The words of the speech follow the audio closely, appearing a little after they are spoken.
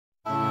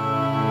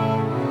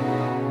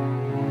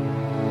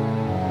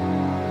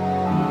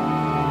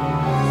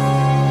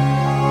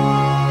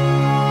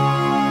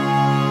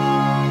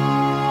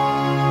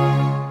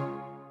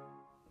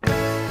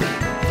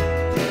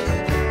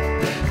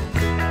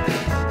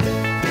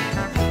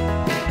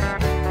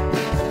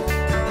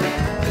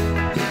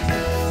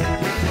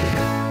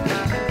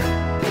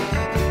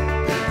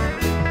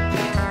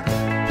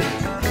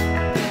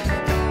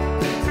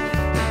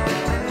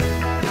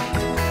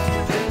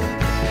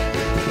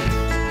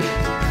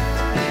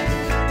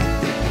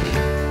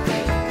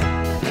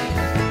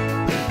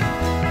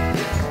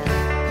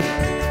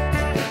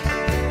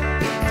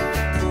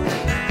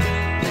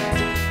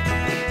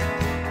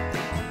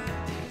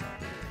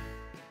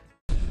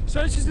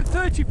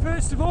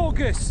1st of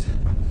August,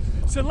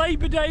 it's a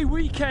Labour Day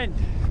weekend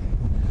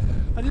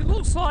and it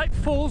looks like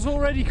fall's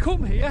already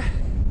come here.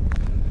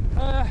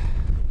 To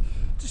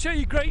show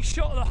you a great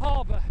shot of the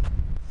harbour.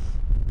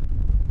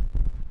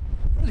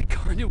 Really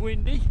kind of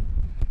windy.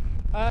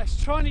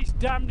 It's trying its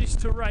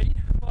damnedest to rain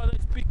by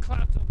those big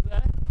clouds over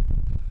there.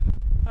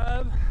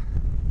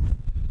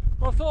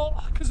 Well, I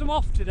thought, because I'm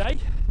off today,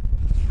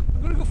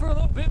 I'm going to go for a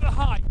little bit of a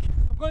hike.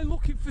 I'm going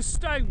looking for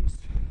stones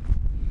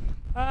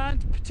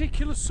and a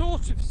particular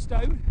sort of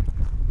stone.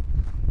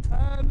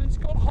 It's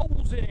got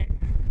holes in it.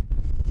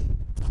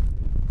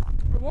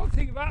 But one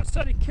thing about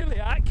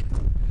Sanikiluaq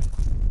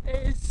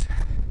is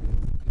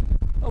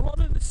a lot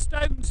of the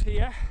stones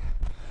here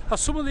are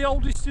some of the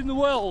oldest in the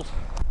world.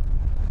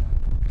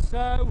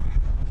 So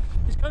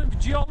it's kind of a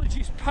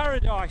geologist's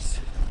paradise.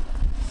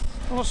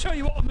 And I'll show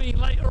you what I mean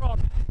later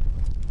on.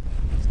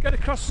 Let's get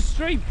across the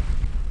stream.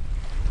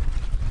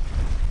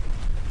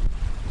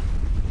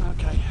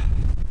 Okay.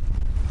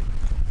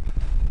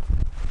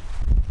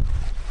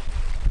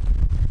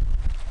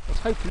 I was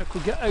hoping I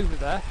could get over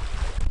there.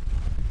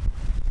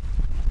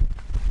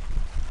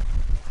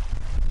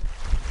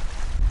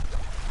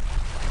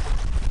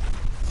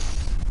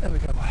 There we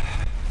go.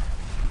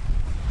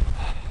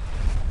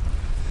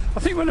 I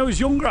think when I was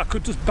younger I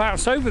could just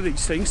bounce over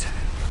these things.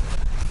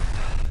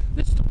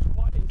 This stuff's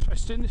quite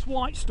interesting, this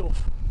white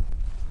stuff.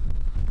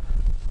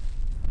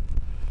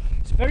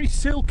 It's very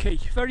silky,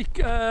 very,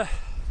 well,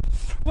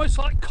 it's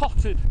like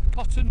cotton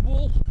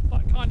wool,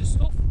 that kind of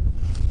stuff.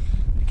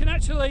 You can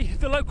actually,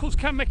 the locals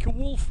can make a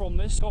wool from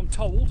this, so I'm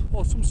told,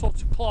 or some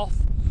sort of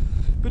cloth.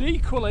 But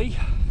equally,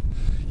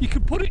 you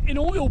can put it in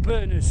oil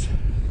burners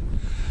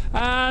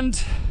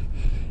and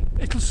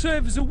it'll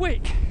serve as a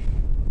wick.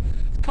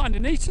 It's kind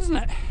of neat, isn't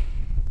it?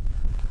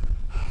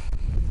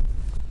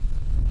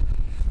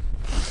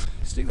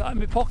 Stick that in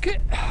my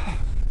pocket.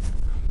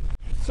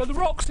 So the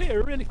rocks here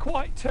are really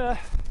quite odd.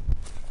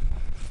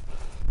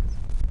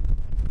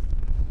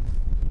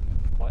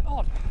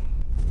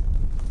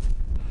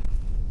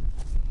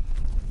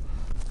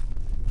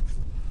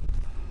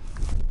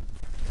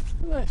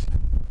 Look at this.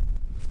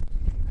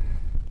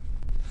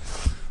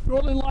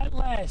 Rolling like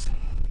layers.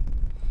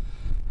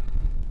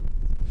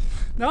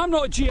 Now, I'm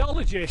not a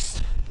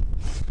geologist,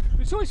 but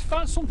it's always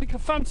something I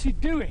fancy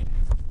doing,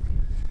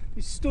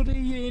 is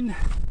studying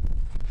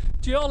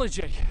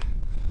geology,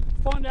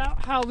 find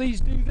out how these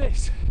do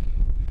this.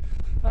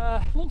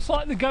 Looks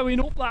like they're going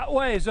up that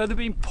way as though they're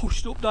being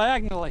pushed up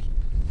diagonally.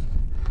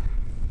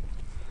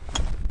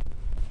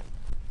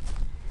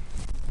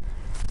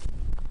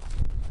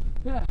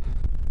 Yeah.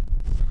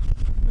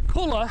 The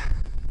colour,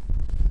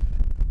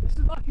 this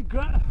is like a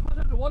I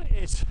don't know what it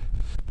is,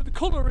 but the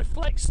colour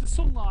reflects the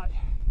sunlight.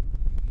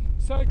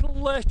 So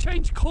it'll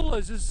change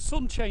colours as the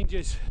sun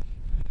changes.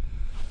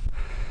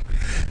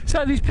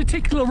 So these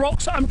particular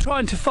rocks that I'm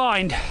trying to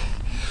find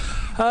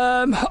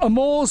are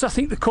moors, I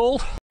think they're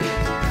called.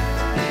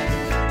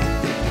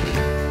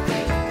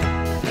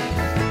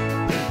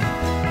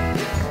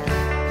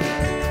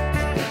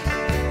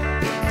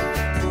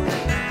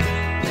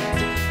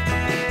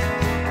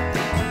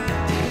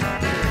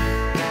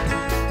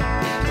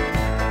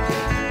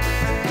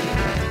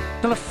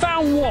 And I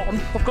found one,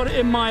 I've got it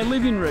in my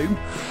living room,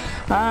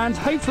 and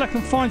hopefully I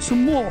can find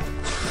some more.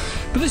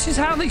 But this is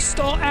how they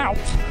start out.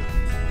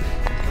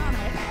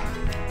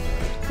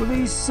 With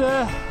these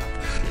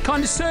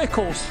kind of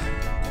circles,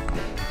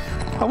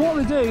 and what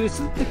they do is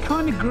they're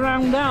kind of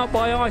ground out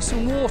by ice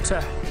and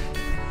water,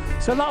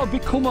 so that would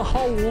become a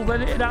hole,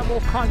 then it'd have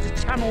all kinds of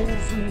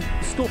channels and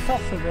stuff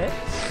off of it,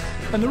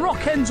 and the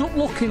rock ends up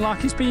looking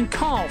like it's been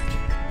carved.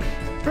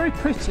 It's very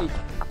pretty.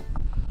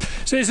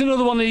 So here's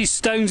another one of these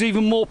stones,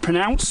 even more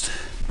pronounced.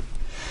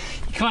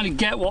 You kind of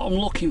get what I'm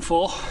looking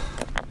for.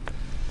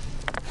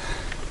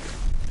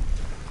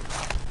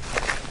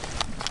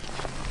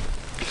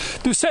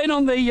 They were saying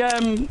on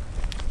the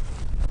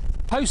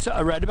post that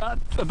I read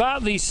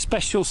about these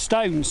special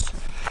stones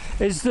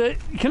is that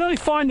you can only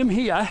find them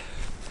here,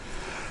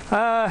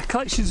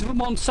 collections of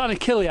them on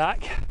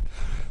Sanikiluaq,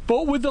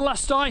 but with the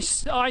last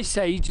ice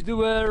age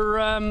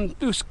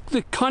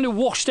they kind of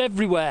washed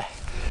everywhere.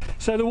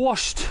 So they're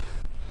washed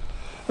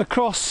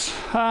across,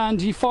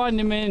 and you find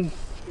them in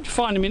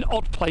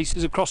odd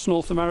places across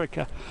North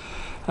America,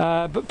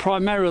 but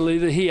primarily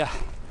they're here.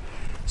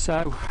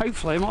 So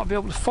hopefully I might be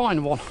able to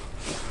find one.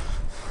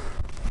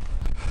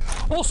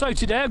 Also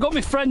today I got my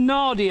friend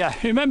Nadia.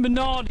 Remember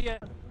Nadia?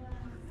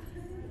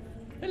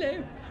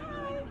 Hello.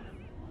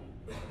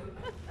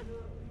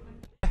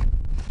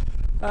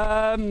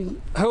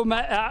 Who I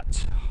met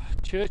at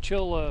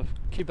Churchill or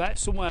Quebec,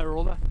 somewhere or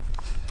other.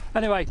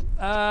 Anyway,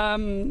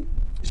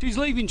 she's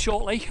leaving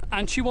shortly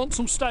and she wants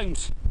some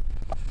stones.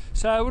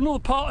 So another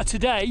part of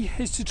today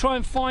is to try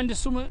and find her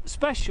something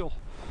special.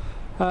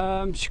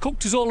 She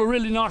cooked us all a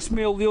really nice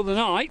meal the other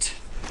night.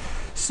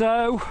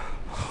 So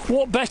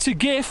what better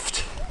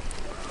gift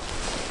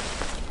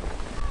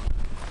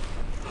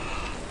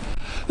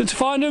than to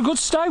find her a good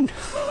stone.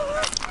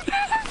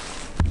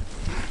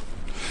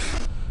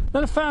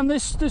 Then I found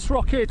this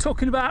rock here,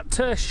 talking about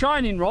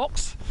shining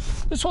rocks.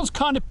 This one's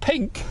kind of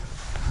pink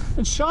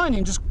and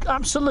shining, just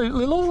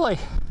absolutely lovely.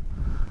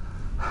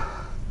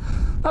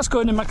 That's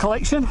going in my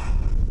collection.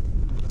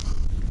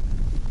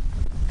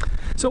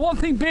 So one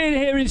thing being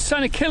here in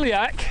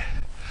Sanikiluaq,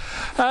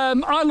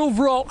 I love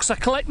rocks. I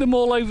collect them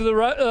all over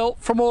the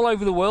from all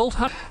over the world,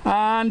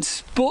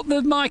 but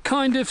they're my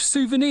kind of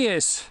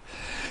souvenirs,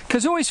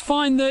 because I always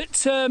find that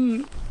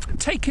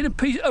taking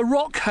a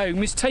rock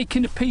home is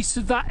taking a piece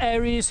of that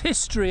area's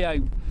history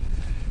home.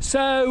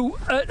 So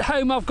at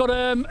home I've got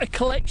a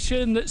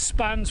collection that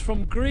spans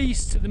from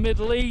Greece to the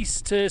Middle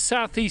East to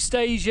Southeast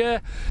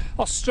Asia,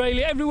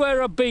 Australia.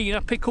 Everywhere I've been,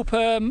 I pick up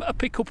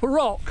a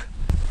rock.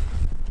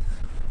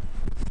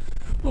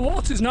 The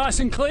water's nice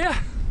and clear.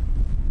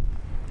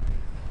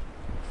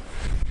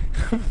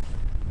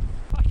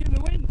 Back in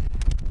the wind.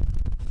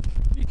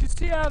 You can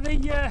see how the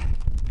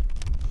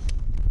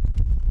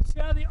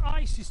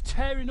ice is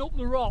tearing up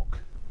the rock.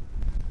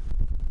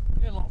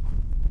 Here, look.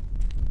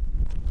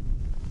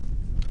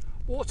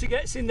 Water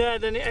gets in there,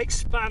 then it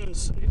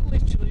expands. It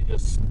literally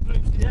just throws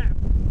it out.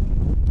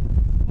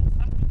 What's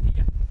happening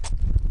here?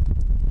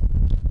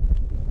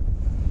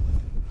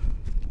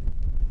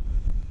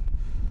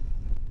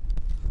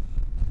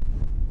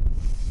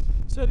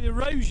 So the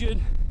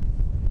erosion,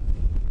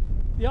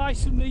 the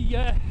ice and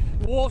the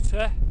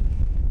water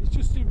is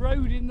just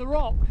eroding the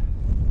rock.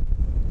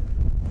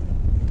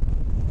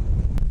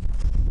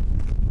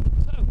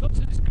 So I've got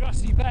to this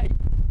grassy bay.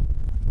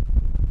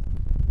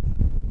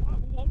 I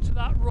will walk to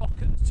that rock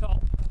at the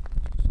top,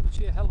 just for the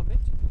sheer hell of it.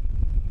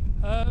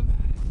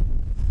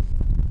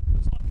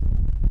 Looks like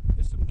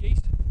there's some geese.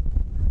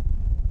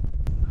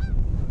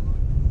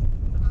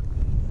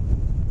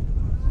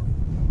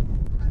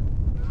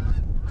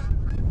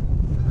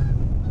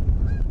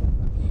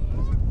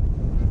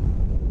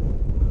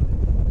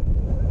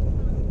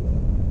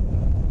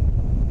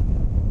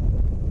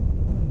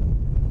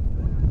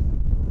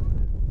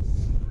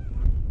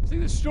 I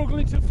think they're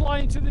struggling to fly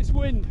into this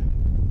wind.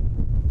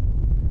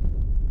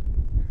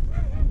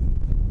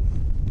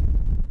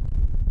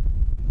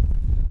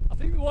 I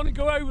think they want to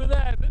go over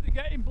there, but they're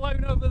getting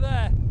blown over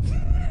there.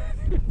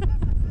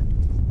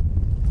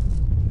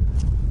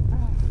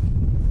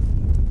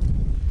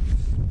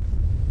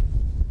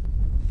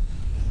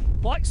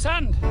 Like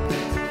sand.